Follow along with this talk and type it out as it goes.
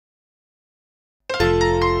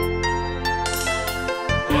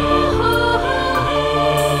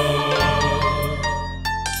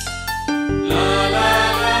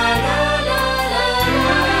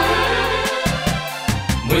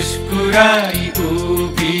मुस्कुराई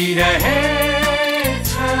उभिरहेछ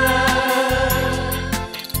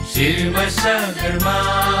शिरमा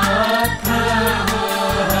सगरमाथा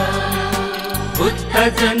बुद्ध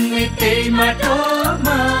जन्मे त्यही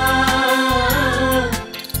माटोमा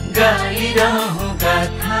गाइरहँ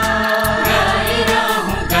गाथा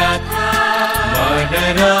मन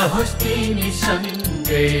रहोस् तिमी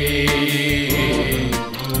सँगै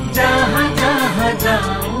जहाँ जहाँ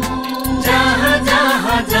जाऊँ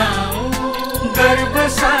गर्व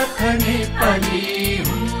साथ नेपाली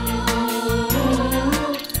हूँ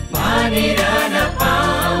मानिरहन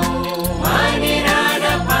पाऊँ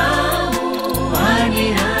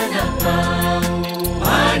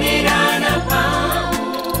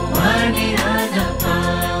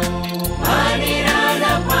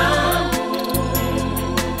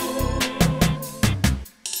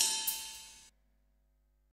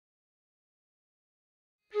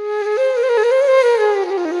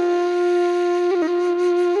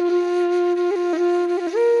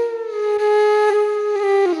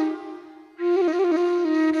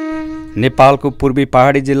नेपालको पूर्वी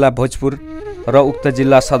पहाडी जिल्ला भोजपुर र उक्त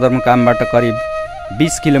जिल्ला सदरमुकामबाट करिब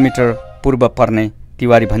 20 किलोमिटर पूर्व पर्ने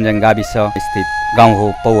तिवारी भन्ज्याङ गाविस स्थित गाउँ हो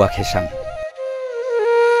पौवा खेसाङ।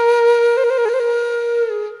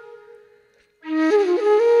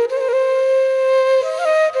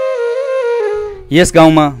 यस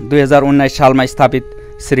गाउँमा 2019 सालमा स्थापित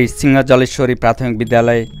श्री सिंह जलेश्वरी प्राथमिक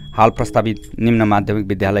विद्यालय हाल प्रस्तावित निम्न माध्यमिक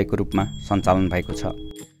विद्यालयको रूपमा सञ्चालन भएको छ।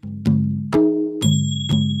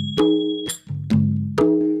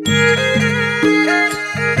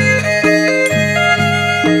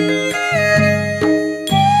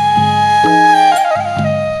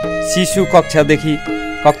 शिशु कक्षादेखि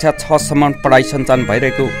कक्षा 6 सम्म पढाइ सञ्चालन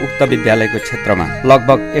भइरहेको उक्त विद्यालयको क्षेत्रमा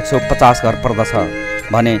लगभग 150 घर पर्दछ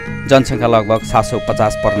भने जनसङ्ख्या लगभग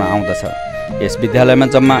 750 पर्न आउँदछ। यस विद्यालयमा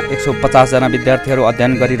जम्मा 150 जना विद्यार्थीहरू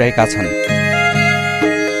अध्ययन गरिरहेका छन्।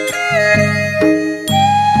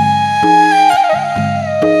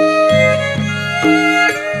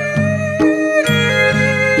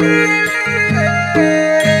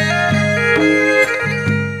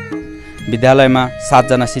 विद्यालयमा 7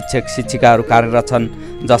 जना शिक्षक शिक्षिकाहरू कार्यरत छन्,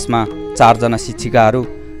 जसमा 4 जना शिक्षिकाहरू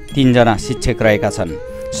 3 जना शिक्षक रहेका छन्।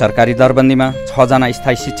 सरकारी दरबन्दीमा 6 जना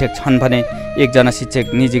स्थायी शिक्षक छन् भने 1 जना शिक्षक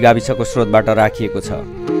निजी गाविसको स्रोतबाट राखिएको छ।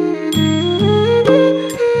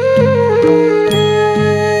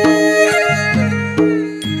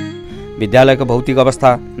 विद्यालयको भौतिक अवस्था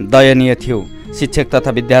दयनीय थियो। शिक्षक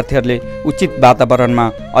तथा विद्यार्थीहरूले उचित वातावरणमा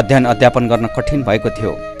अध्ययन अध्यापन गर्न कठिन भएको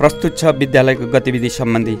थियो। प्रस्तुत छ विद्यालयको गतिविधि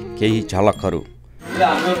सम्बन्धी केही झलकहरू।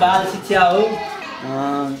 हाम्रो बाल शिक्षा हो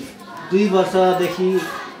 2 वर्षदेखि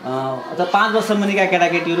अथवा 5 वर्ष मुनिका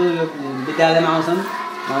केटाकेटीहरू यो विद्यालयमा आउँछन्।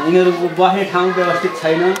 यिनीहरूको बस्ने ठाउँ व्यवस्थित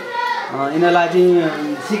छैन। यिनीहरूलाई चाहिँ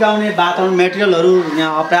सिकाउने वातावरण मेटेरियलहरू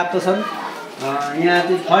यहाँ अपर्याप्त छन्। यहाँ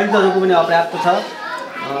चाहिँ फर्निचरहरूको पनि अपर्याप्त छ।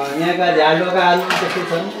 यहाँका झ्यालडोकाहरू त्यस्तै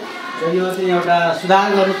छन्। यो चाहिँ एउटा सुधार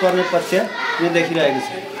गर्नुपर्ने पक्ष यो देखिरहेको छ।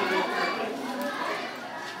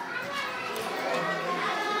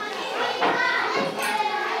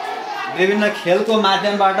 विभिन्न खेलको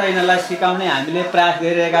माध्यमबाट यिनीहरूलाई सिकाउने हामीले प्रयास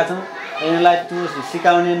गरिरहेका छौँ। यिनीहरूलाई त्यो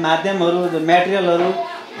सिकाउने माध्यमहरू जो मेटेरियलहरू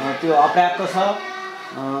त्यो अपर्याप्त छ।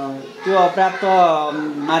 त्यो अपर्याप्त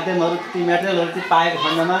माध्यमहरू ती मेटेरियलहरू चाहिँ पाएको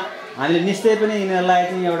खण्डमा हामीले निश्चय पनि यिनीहरूलाई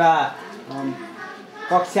चाहिँ एउटा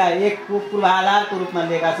कक्षा 1 को पूर्वाधारको रूपमा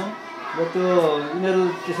लिएका छौँ। र त्यो यिनीहरू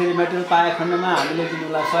त्यसरी मेटेरियल पाएको खण्डमा हामीले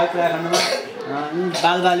तिनीहरूलाई सहयोग पुर्याएको खण्डमा यी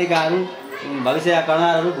बालबालिकाहरू भविष्यका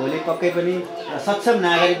कर्णाहरू भोलि पक्कै पनि सक्षम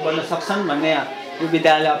नागरिक बन्न सक्छन् भन्ने यो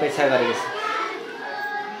विद्यालयले अपेक्षा गरेको छ।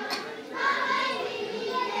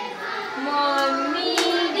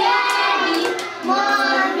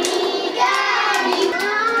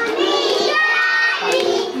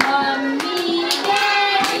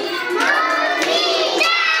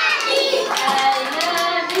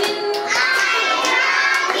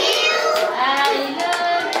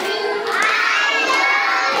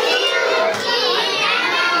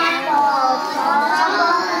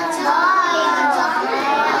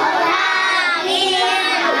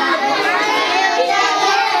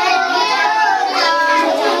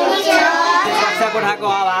 कोठाको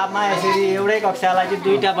अभावमा यसरी एउटै कक्षालाई चाहिँ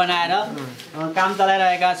 2टा बनाएर काम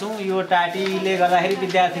चलाइरहेका छौँ। यो टाटीले गर्दाखेरि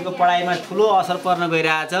विद्यार्थीको पढाइमा ठुलो असर पर्न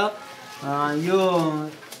गइरहेछ। यो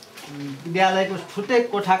विद्यालयको छुट्टै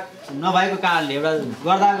कोठा नभएको कारणले एउटा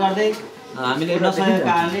गर्दै हामीले नसकेको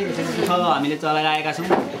कारणले यसरी दुःख हामीले चलाइरहेका छौँ।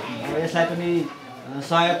 यसलाई पनि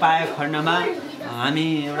सहयोग पाएको खण्डमा हामी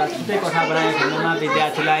एउटा छुट्टै कोठा बनाएको खण्डमा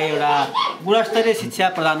विद्यार्थीलाई एउटा गुणस्तरीय शिक्षा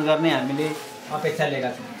प्रदान गर्ने हामीले अपेक्षा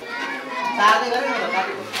लिएका छौँ।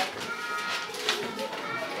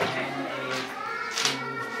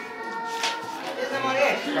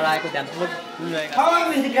 पढाएको ध्यानपूर्वक सुनिरहेका How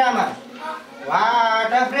long is the grammar?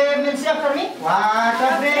 What a brave man, say after me. What a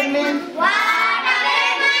brave man.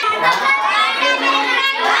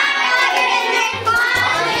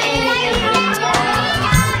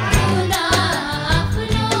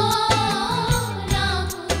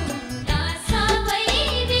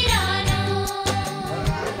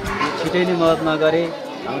 छिटै नै मद्दत नगरे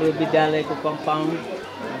हाम्रो विद्यालयको कम्पाउन्ड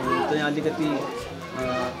चाहिँ अलिकति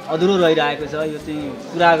अधुरो रहिरहेको छ। यो चाहिँ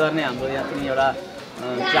पुरा गर्ने हाम्रो यहाँ पनि एउटा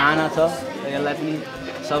चाहना छ र यसलाई पनि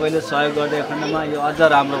सबैले सहयोग गर्दै खण्डमा यो अझ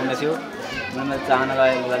राम्रो हुने थियो भन्ने चाहना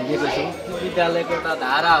लिएको छु। विद्यालयको एउटा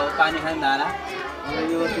धारा हो, पानी खाने धारा।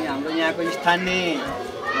 यो चाहिँ हाम्रो यहाँको स्थानीय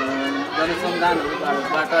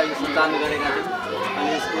जनसञ्जालहरूबाट यो सञ्चालन गरेका थियौँ। अनि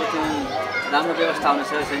यसको चाहिँ राम्रो व्यवस्था हुन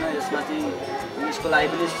सकेको छैन। यसमा चाहिँ यसको लागि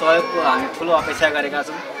पनि सहयोगको हामी ठुलो अपेक्षा गरेका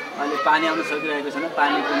छौँ। अहिले पानी आउन सकिरहेको छैन।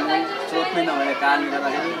 पानीको मूल स्रोत नै नभएको कारणले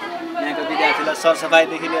गर्दाखेरि यहाँको विद्यार्थीलाई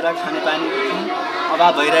सरसफाइदेखि लिएर खानेपानीको पनि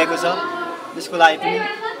अभाव भइरहेको छ। त्यसको लागि पनि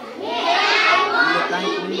हामीले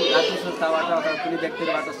काहीँ कुनै राष्ट्रिय संस्थाबाट अथवा कुनै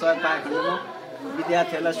व्यक्तिबाट सहयोग पाएको खण्डमा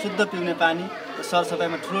विद्यार्थीहरूलाई शुद्ध पिउने पानी र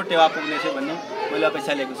सरसफाइमा ठुलो टेवा पुग्नेछ भन्ने मैले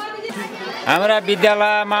अपेक्षा लिएको छु। हाम्रा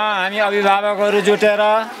विद्यालयमा हामी अभिभावकहरू जुटेर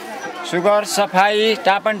सुगर सफाई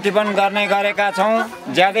टापन टिपन गर्ने गरेका छौँ।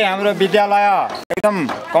 ज्यादै हाम्रो विद्यालय एकदम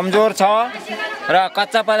कमजोर छ र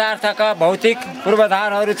कच्चा पदार्थका भौतिक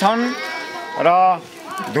पूर्वाधारहरू छन् र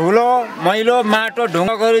धुलो मैलो माटो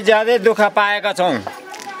ढुङ्गाहरू ज्यादै दुःख पाएका छौँ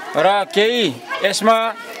र केही यसमा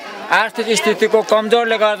आर्थिक स्थितिको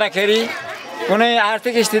कमजोरले गर्दाखेरि कुनै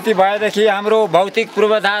आर्थिक स्थिति भएदेखि हाम्रो भौतिक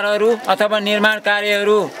पूर्वाधारहरू अथवा निर्माण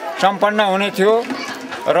कार्यहरू सम्पन्न हुने थियो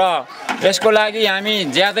र यसको लागि हामी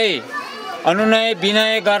ज्यादै अनुनय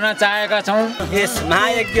विनय गर्न चाहेका छौँ। यस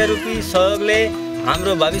महायज्ञ रूपी सहयोगले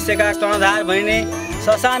हाम्रो भविष्यका कर्णधार बनिने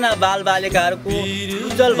ससाना बालबालिकाहरूको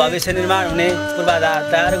उज्जवल भविष्य निर्माण हुने पूर्वाधार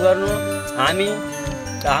तयार गर्नु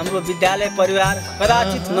हाम्रो विद्यालय परिवार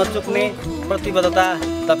कदाचित नचुक्ने प्रतिबद्धता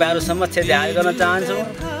तपाईँहरू समक्ष जाहेर गर्न चाहन्छौँ।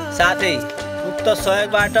 साथै उक्त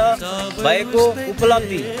सहयोगबाट भएको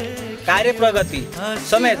उपलब्धि कार्य प्रगति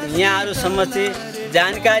समेत यहाँहरू समक्ष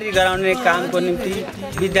जानकारी गराउने कामको निम्ति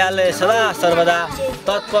विद्यालय सदा सर्वदा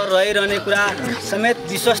तत्पर रहिरहने कुरा समेत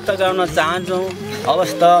विश्वस्त गराउन चाहन्छौँ।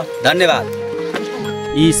 हवस् त, धन्यवाद।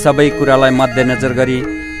 यी सबै कुरालाई मध्यनजर गरी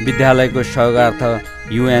विद्यालयको सहयोगार्थ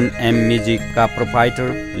UNM म्युजिकका proprietor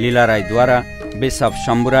Leela राईद्वारा base of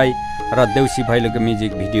शम्भुराई र देउसी भैलोको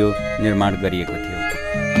म्युजिक भिडियो निर्माण गरिएको थियो।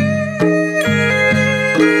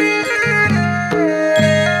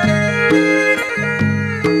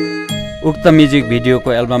 उक्त म्युजिक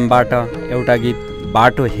भिडियोको एल्बमबाट एउटा गीत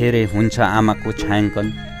बाटो हेरे हुन्छ आमाको छायाङ्कन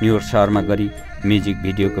न्युयोर्क सहरमा गरी म्युजिक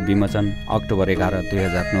भिडियोको विमोचन अक्टोबर 11,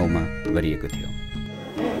 2009मा गरिएको थियो।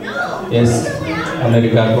 यस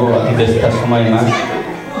अमेरिकाको अति व्यस्त समयमा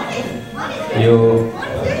यो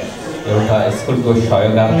एउटा स्कुलको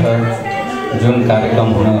सहयोगार्थ जुन कार्यक्रम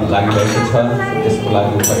हुन लागिरहेको छ त्यसको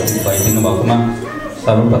लागि उपस्थित भइदिनु भएकोमा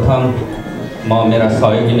सर्वप्रथम म मेरा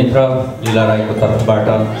सहयोगी मित्र लीला राईको तर्फबाट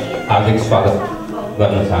हार्दिक स्वागत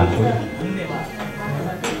गर्न चाहन्छु।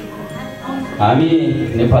 हामी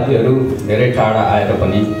नेपालीहरू धेरै टाढा आएर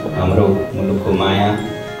पनि हाम्रो मुलुकको माया,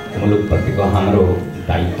 मुलुकप्रतिको हाम्रो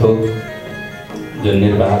दायित्व जुन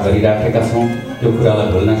निर्वाह गरिराखेका छौँ त्यो कुरालाई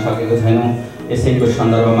भुल्न सकेको छैनौँ। यसैको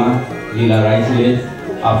सन्दर्भमा लीला राईजीले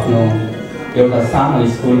आफ्नो एउटा सानो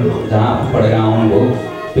स्कुल जहाँ पढेर आउनुभयो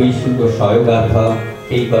त्यो स्कुलको सहयोगार्थ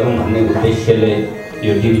केही गरौँ भन्ने उद्देश्यले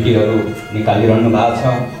यो डिभिडीहरू निकालिरहनु भएको छ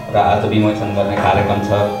र आज विमोचन गर्ने कार्यक्रम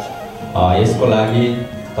छ। यसको लागि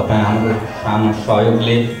तपाईँ हाम्रो सानो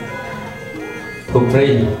सहयोगले थुप्रै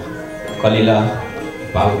कलिला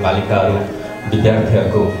बालबालिकाहरू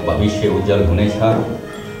विद्यार्थीहरूको भविष्य उज्जवल हुनेछ।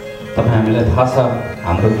 तपाईँ हामीलाई थाहा छ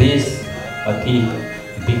हाम्रो देश अति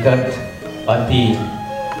विकट, अति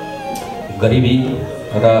गरिबी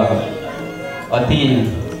र अति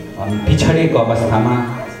पिछडेको अवस्थामा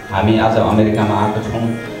हामी आज अमेरिकामा आएको छौँ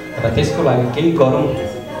र त्यसको लागि केही गरौँ।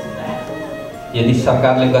 यदि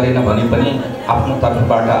सरकारले गरेन भने पनि आफ्नो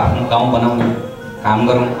तर्फबाट आफ्नो गाउँ बनाउने काम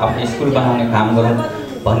गरौँ, आफ्नो स्कुल बनाउने काम गरौँ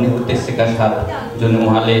भन्ने उद्देश्यका साथ जुन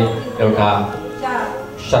उहाँले एउटा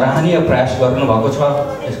सराहनीय प्रयास गर्नुभएको छ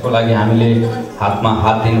यसको लागि हामीले हातमा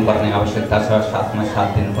हात दिनुपर्ने आवश्यकता छ, साथमा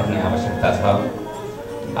साथ दिनुपर्ने आवश्यकता छ।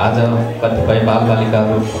 आज कतिपय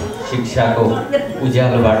बालबालिकाहरू शिक्षाको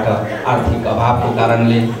उज्यालोबाट आर्थिक अभावको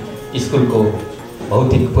कारणले स्कुलको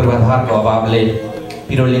भौतिक पूर्वाधारको अभावले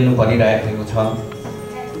पिरोलिनु परिरहेको छ।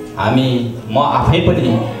 म आफै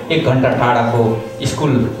पनि 1 घन्टा टाढाको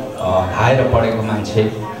स्कुल धाएर पढेको मान्छे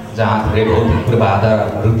जहाँ धेरै भौतिक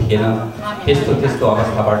पूर्वाधारहरू थिएन। त्यस्तो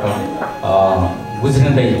अवस्थाबाट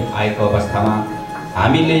गुज्रिँदै आएको अवस्थामा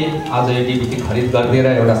हामीले आज यो डिबिटी खरिद गरिदिएर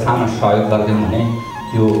एउटा सानो सहयोग गरिदियौँ भने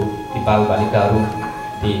त्यो ती बालबालिकाहरू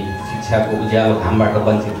ती शिक्षाको उज्यालो घामबाट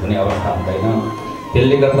वञ्चित हुने अवस्था हुँदैन।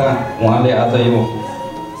 त्यसले गर्दा उहाँले आज यो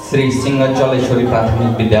श्री सिंह जलेश्वरी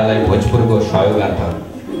प्राथमिक विद्यालय भोजपुरको सहयोगार्थ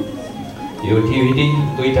यो टिभिटी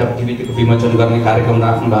दुईवटा टिभिटीको विमोचन गर्ने कार्यक्रम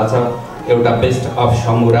राख्नु भएको छ। एउटा बेस्ट अफ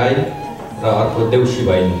समुराई र अर्को देउसी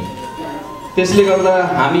भैली। त्यसले गर्दा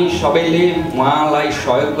हामी सबैले उहाँलाई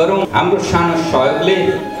सहयोग गरौँ। हाम्रो सानो सहयोगले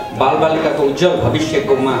बालबालिकाको उज्जवल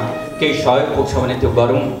भविष्यकोमा केही सहयोग पुग्छ भने त्यो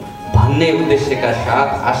गरौँ भन्ने उद्देश्यका साथ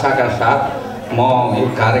आशाका साथ म यो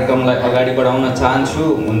कार्यक्रमलाई अगाडि बढाउन चाहन्छु।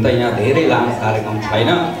 हुन त यहाँ धेरै लामो कार्यक्रम छैन।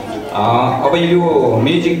 अब यो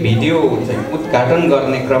म्युजिक भिडियो चाहिँ उद्घाटन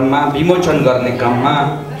गर्ने क्रममा विमोचन गर्ने क्रममा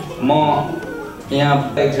म यहाँ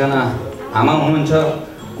एकजना आमा हुनुहुन्छ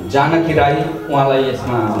जानकी राई, उहाँलाई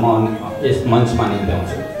यसमा म यस मञ्चमा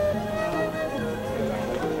निम्त्याउँछु।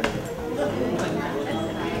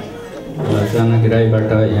 जानकी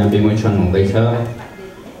राईबाट यहाँ विमोचन हुँदैछ।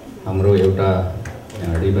 हाम्रो एउटा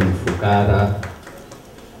रिबन फुकाएर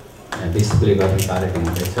डिस्प्ले गर्ने कार्यक्रम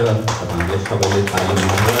हुँदैछ। तपाईँहरूले सबैले तालिम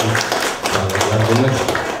मारेर गरिदिनुहोस्।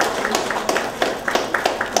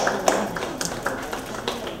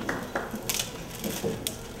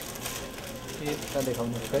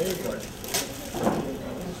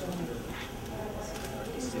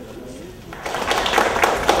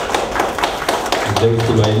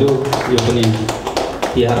 देउसी भैलो यो पनि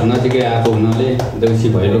तिहार नजिकै आएको हुनाले देउसी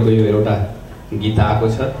भैलोको यो एउटा गीत आएको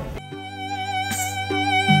छ।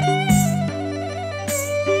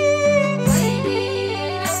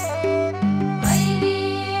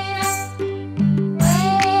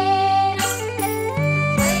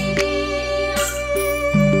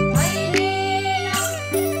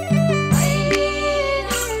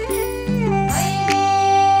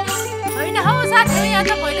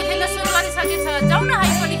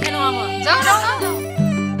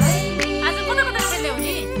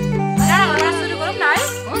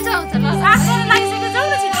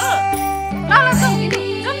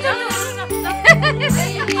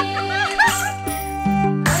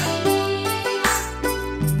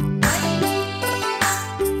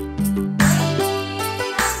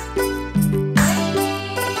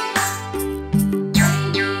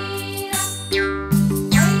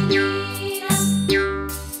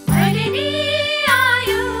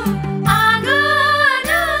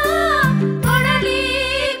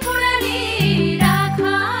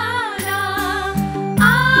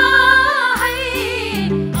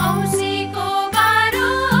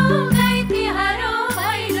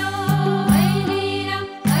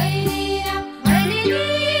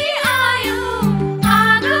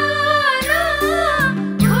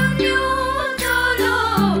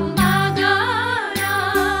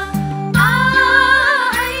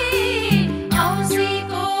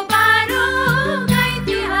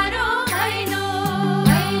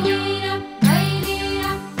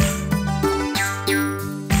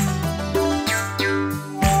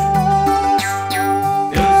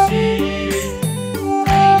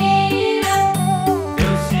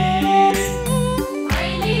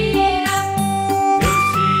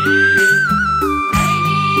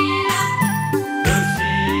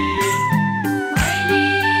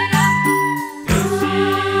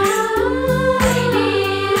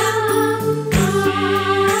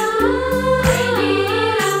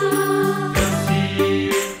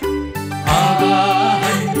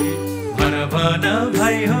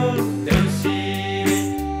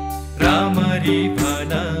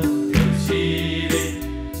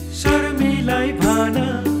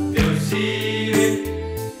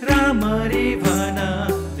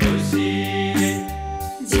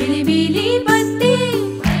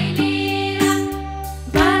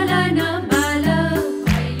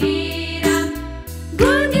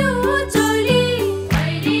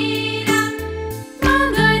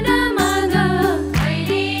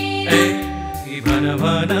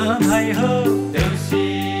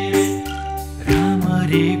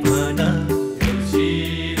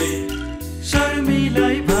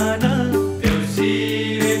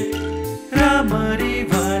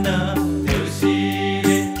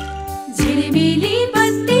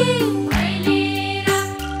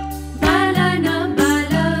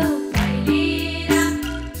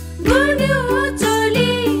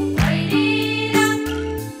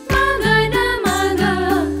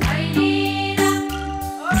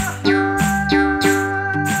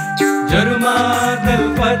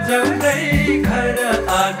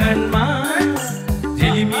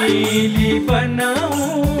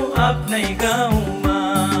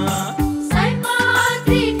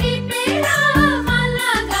 सयपत्री टिपेर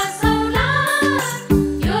मला गासौला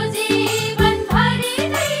यो जीवन भरि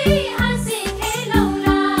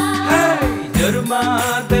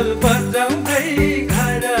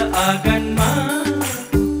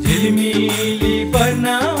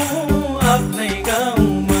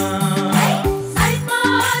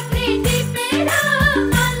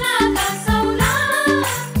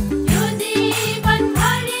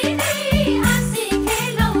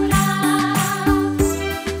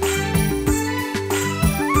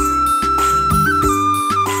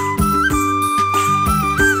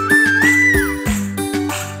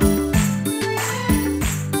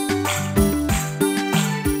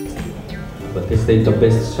जस्तै द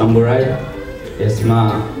बेस्ट समुराई, यसमा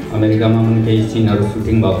अमेरिकामा पनि केही सिनहरू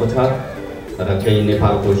सुटिङ भएको छ र केही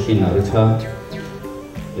नेपालको सिनहरू छ।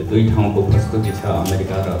 यो दुई ठाउँको प्रस्तुति छ,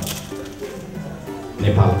 अमेरिका र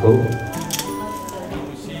नेपालको।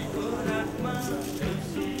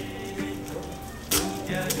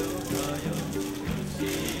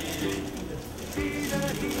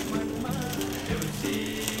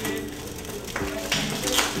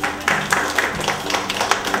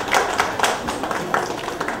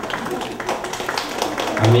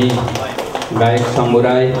 हामी गायक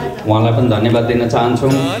समुराई उहाँलाई पनि धन्यवाद दिन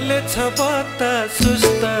चाहन्छौँ।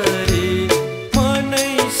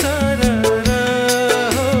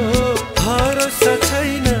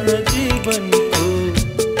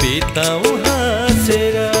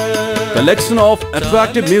 Collection of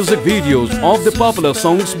attractive music videos of the popular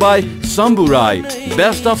songs by Samurai.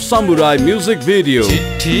 Best of Samurai music video.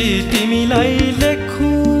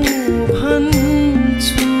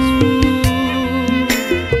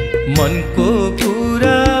 मनको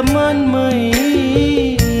कुरा मनमै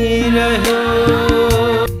रह्यो,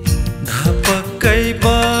 धपक्कै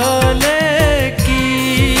बलेकी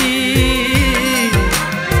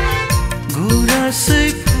गुराँसै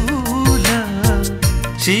फुला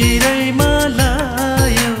चिरैमा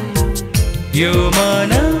लायो, यो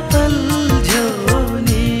मन अल्झ्यो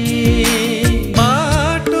नि।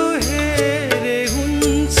 बाटो हेरे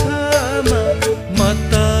हुन्छ म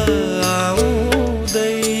त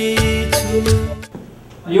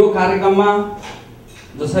यो कार्यक्रममा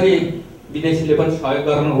जसरी विदेशीले पनि सहयोग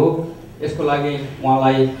गर्नु हो, यसको लागि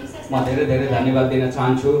उहाँलाई म धेरै धेरै धन्यवाद दिन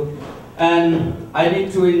चाहन्छु। And I need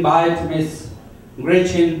to invite miss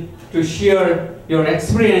ग्रेचिन to share your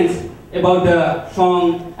experience about the song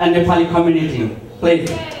and Nepali community. Please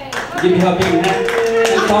give here a big hand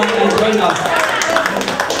and come and join us.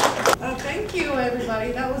 Thank you, everybody.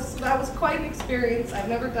 That was quite an experience.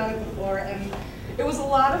 I've never done it before, and it was a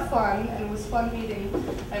lot of fun, and it was fun meeting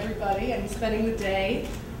everybody and spending the day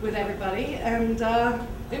with everybody, and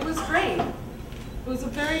it was great. It was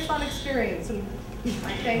a very fun experience, and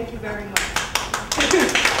I thank you very much.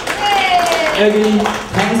 Abby,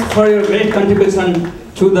 thanks for your great contribution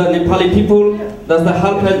to the Nepali people. That's the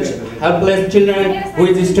helpless children who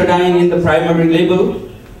is studying in the primary level.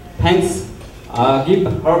 Thanks. Give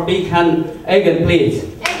her a big hand again, please.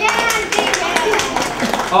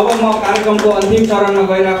 अब म कार्यक्रमको अन्तिम चरणमा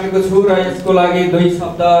गइराखेको छु र यसको लागि दुई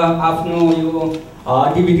शब्द आफ्नो यो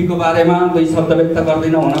डिभिडीको बारेमा दुई शब्द व्यक्त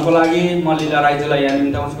गर्दिन हुनको लागि म लीला राईजीलाई यहाँ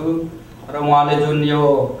निम्ताउँछु। र उहाँले जुन यो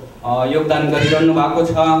योगदान गरिरहनु भएको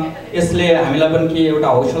छ, यसले हामीलाई पनि के एउटा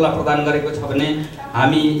हौसला प्रदान गरेको छ भने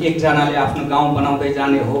हामी एकजनाले आफ्नो गाउँ बनाउँदै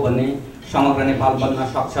जाने हो भने समग्र नेपाल बन्न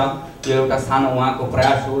सक्छ। यो एउटा सानो उहाँको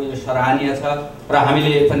प्रयास हो, यो सराहनीय छ र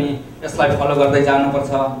हामीले पनि यसलाई फलो गर्दै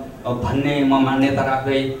जानुपर्छ भन्ने म मान्यता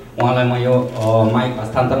राख्दै उहाँलाई म यो माइक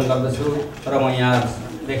हस्तान्तरण गर्दछु र म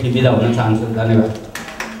यहाँदेखि बिदा हुन चाहन्छु। धन्यवाद।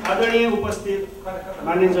 आदरणीय उपस्थित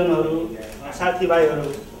मान्यजनहरू, साथीभाइहरू,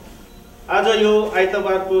 आज यो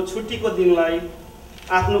आइतबारको छुट्टीको दिनलाई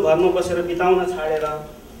आफ्नो घरमा बसेर बिताउन छाडेर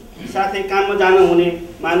साथै काममा जान हुने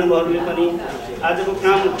महानुभावहरूले पनि आजको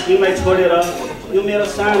काम दिनलाई छोडेर यो मेरो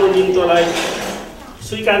सानो निम्तोलाई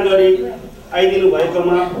स्वीकार गरी आइदिनु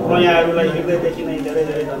भएकोमा म यहाँहरूलाई हृदयदेखि नै धेरै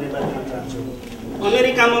धेरै धन्यवाद दिन चाहन्छु।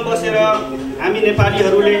 अमेरिकामा बसेर हामी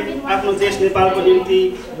नेपालीहरूले आफ्नो देश नेपालको निम्ति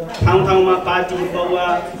ठाउँ ठाउँमा पार्टी, पौवा,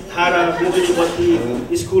 धारा, बिजुली बत्ती,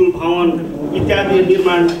 स्कुल, भवन इत्यादि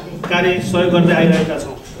निर्माण कार्य सहयोग गर्दै आइरहेका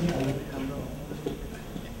छौँ।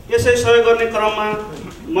 यसै सहयोग गर्ने क्रममा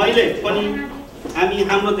मैले पनि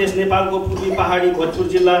हाम्रो देश नेपालको पूर्वी पहाडी भोजपुर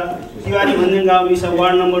जिल्ला तिवारी भन्ने गाउँ मिसा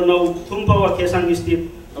वार्ड नम्बर 9 थुम्पौवा खेसाङ स्थित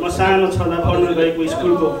म सानो छँदा पढ्न गएको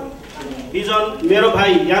स्कुलको बिजन मेरो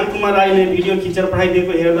भाइ याम कुमार राईले भिडियो खिचेर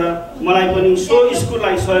पठाइदिएको हेर्दा मलाई पनि सो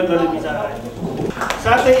स्कुललाई सहयोग गर्ने विचार आयो।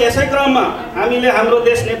 साथै यसै क्रममा हामीले हाम्रो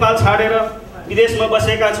देश नेपाल छाडेर विदेशमा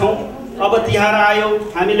बसेका छौँ। अब तिहार आयो,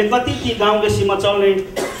 हामीले कति ती गाउँ बेसी मचाउने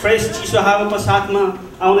फ्रेस चिसो हावाको साथमा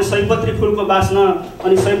आउने सयपत्री फुलको बास्ना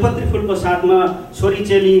अनि सयपत्री फुलको साथमा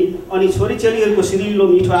छोरीचेली अनि छोरीचेलीहरूको सिरिलो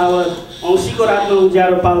मिठो आवाज, औँसीको रातमा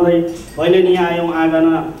उज्यालो पाउँदै भैलेनी आयौँ आँगन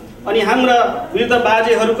अनि हाम्रा वृद्ध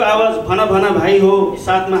बाजेहरूको आवाज भन भन भाइ हो,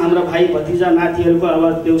 साथमा हाम्रा भाइ भतिजा नातिहरूको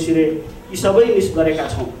आवाज देउसिरे, यी सबै मिस गरेका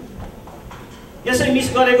छौँ। यसै मिस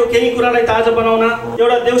गरेको केही कुरालाई ताजा बनाउन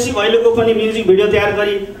एउटा देउसी भैलोको पनि म्युजिक भिडियो तयार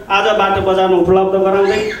गरी आजबाट बजारमा उपलब्ध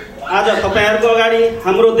गराउँदै आज तपाईहरूको अगाडि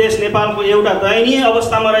हाम्रो देश नेपालको एउटा दयनीय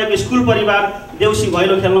अवस्थामा रहेको स्कुल परिवार देउसी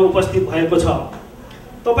भैलो खेल्न उपस्थित भएको छ।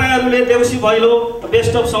 तपाईहरूले Deusi Bhailo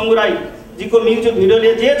best of samurai जीको म्युजिक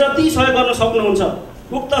भिडियोले जे जति सहयोग गर्न सक्नुहुन्छ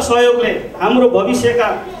उक्त सहयोगले हाम्रो भविष्यका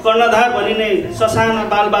कर्णधार भनिने ससाना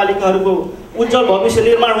बालबालिकाहरूको उज्जवल भविष्य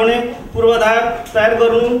निर्माण हुने पूर्वाधार तयार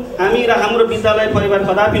गर्नु हामी र हाम्रो विद्यालय परिवार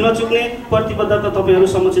कदापि नचुक्ने प्रतिबद्धता तपाईँहरू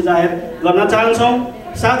समक्ष जाहेर गर्न चाहन्छौँ।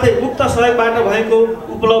 साथै उक्त सहयोगबाट भएको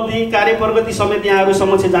उपलब्धि कार्य प्रगति समेत यहाँहरू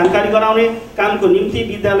समक्ष जानकारी गराउने कामको निम्ति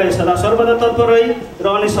विद्यालय सदा सर्वदा तत्पर रही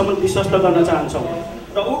रहनेसम्म विश्वस्त गर्न चाहन्छौँ।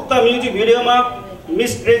 र उक्त म्युजिक भिडियोमा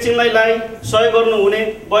मिस ग्रेचिनलाई सहयोग गर्नुहुने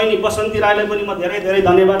बहिनी बसन्ती राईलाई पनि म धेरै धेरै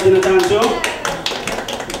धन्यवाद दिन चाहन्छु।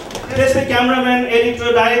 त्यस्तै क्यामेराम्यान एडिटर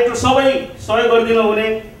डाइरेक्टर सबै सहयोग गरिदिनु हुने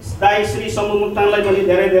दाई श्री शम्भु मुक्तानलाई पनि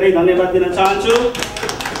धेरै धेरै धन्यवाद दिन चाहन्छु।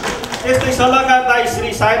 त्यस्तै सल्लाहकार दाई श्री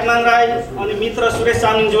साहेबमान राई अनि मित्र सुरेश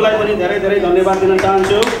चामलिङज्यूलाई पनि धेरै धेरै धन्यवाद दिन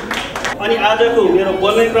चाहन्छु। अनि आजको मेरो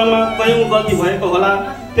बोल्ने क्रममा कयौँ गल्ती भएको होला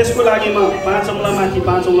त्यसको लागि म 5 औँलामाथि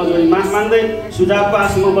 5 औँला जोडी माफ माग्दै सुझावको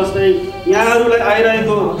आशामा बस्दै यहाँहरूलाई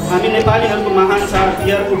आइरहेको हामी नेपालीहरूको महान चाड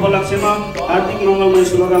तिहारको उपलक्ष्यमा हार्दिक मङ्गलमय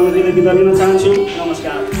शुभकामना दिँदै बिदा लिन चाहन्छु।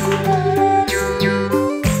 नमस्कार।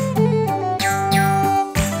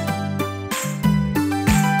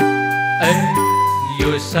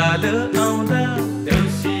 यो साल आउँदा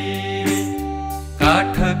देउसिरे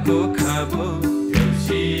काठको खाबो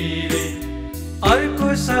देउसिरे अर्को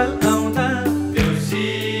साल आउँदा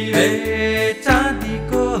देउसिरे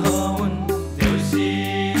चाँदीको हवन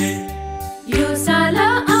देउसिरे यो साल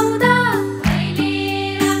आउँदा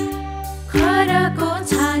भैलिरा खरको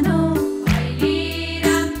छानो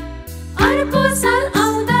भैलिरा अर्को साल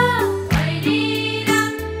आउँदा भैलिरा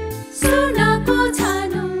सुनको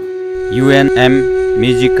छानो। UNM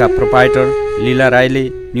म्युजिकका प्रोपाइटर लीला राईले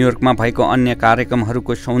न्युयोर्कमा भएको अन्य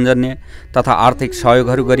कार्यक्रमहरूको सौजन्य तथा आर्थिक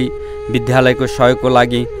सहयोगहरू गरी विद्यालयको सहयोगको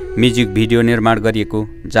लागि म्युजिक भिडियो निर्माण गरिएको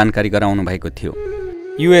जानकारी गराउनु भएको थियो।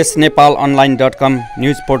 USNepalOnline.com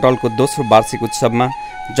न्युज पोर्टलको दोस्रो वार्षिक उत्सवमा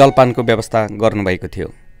जलपानको व्यवस्था गर्नुभएको थियो।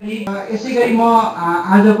 यसै गरी म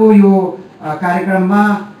आजको यो कार्यक्रममा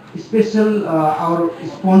स्पेशल आवर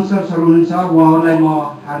स्पोन्सर्सहरू हुनुहुन्छ उहाँहरूलाई म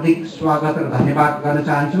हार्दिक स्वागत र धन्यवाद गर्न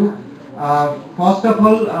चाहन्छु। First of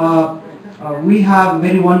all, we have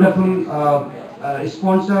very wonderful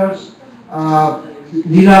sponsors,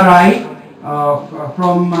 Lila Rai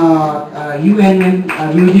from UNM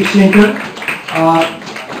Music Center.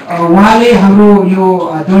 उहाँले हाम्रो यो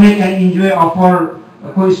डोनेट एन्ड इन्जोय अफर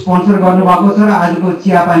को स्पोन्सर गर्नुभएको छ र आजको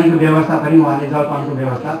चियापानीको व्यवस्था पनि उहाँले जलपानको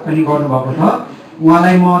व्यवस्था पनि गर्नुभएको छ।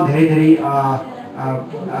 उहाँलाई म धेरै धेरै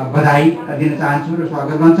बधाई दिन चाहन्छु र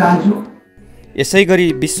स्वागत गर्न चाहन्छु। यसै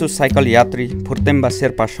गरी विश्व साइकल यात्री फुर्तेम्बा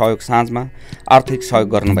शेर्पा सहयोग साँझमा आर्थिक सहयोग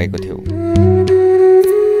गर्नुभएको थियो।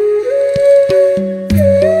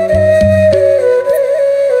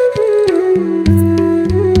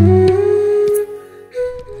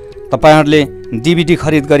 तपाईहरूले DVD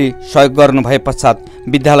खरिद गरी सहयोग गर्नुभए पश्चात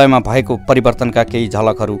विद्यालयमा भएको परिवर्तनका केही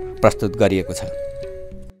झलकहरू प्रस्तुत गरिएको छ।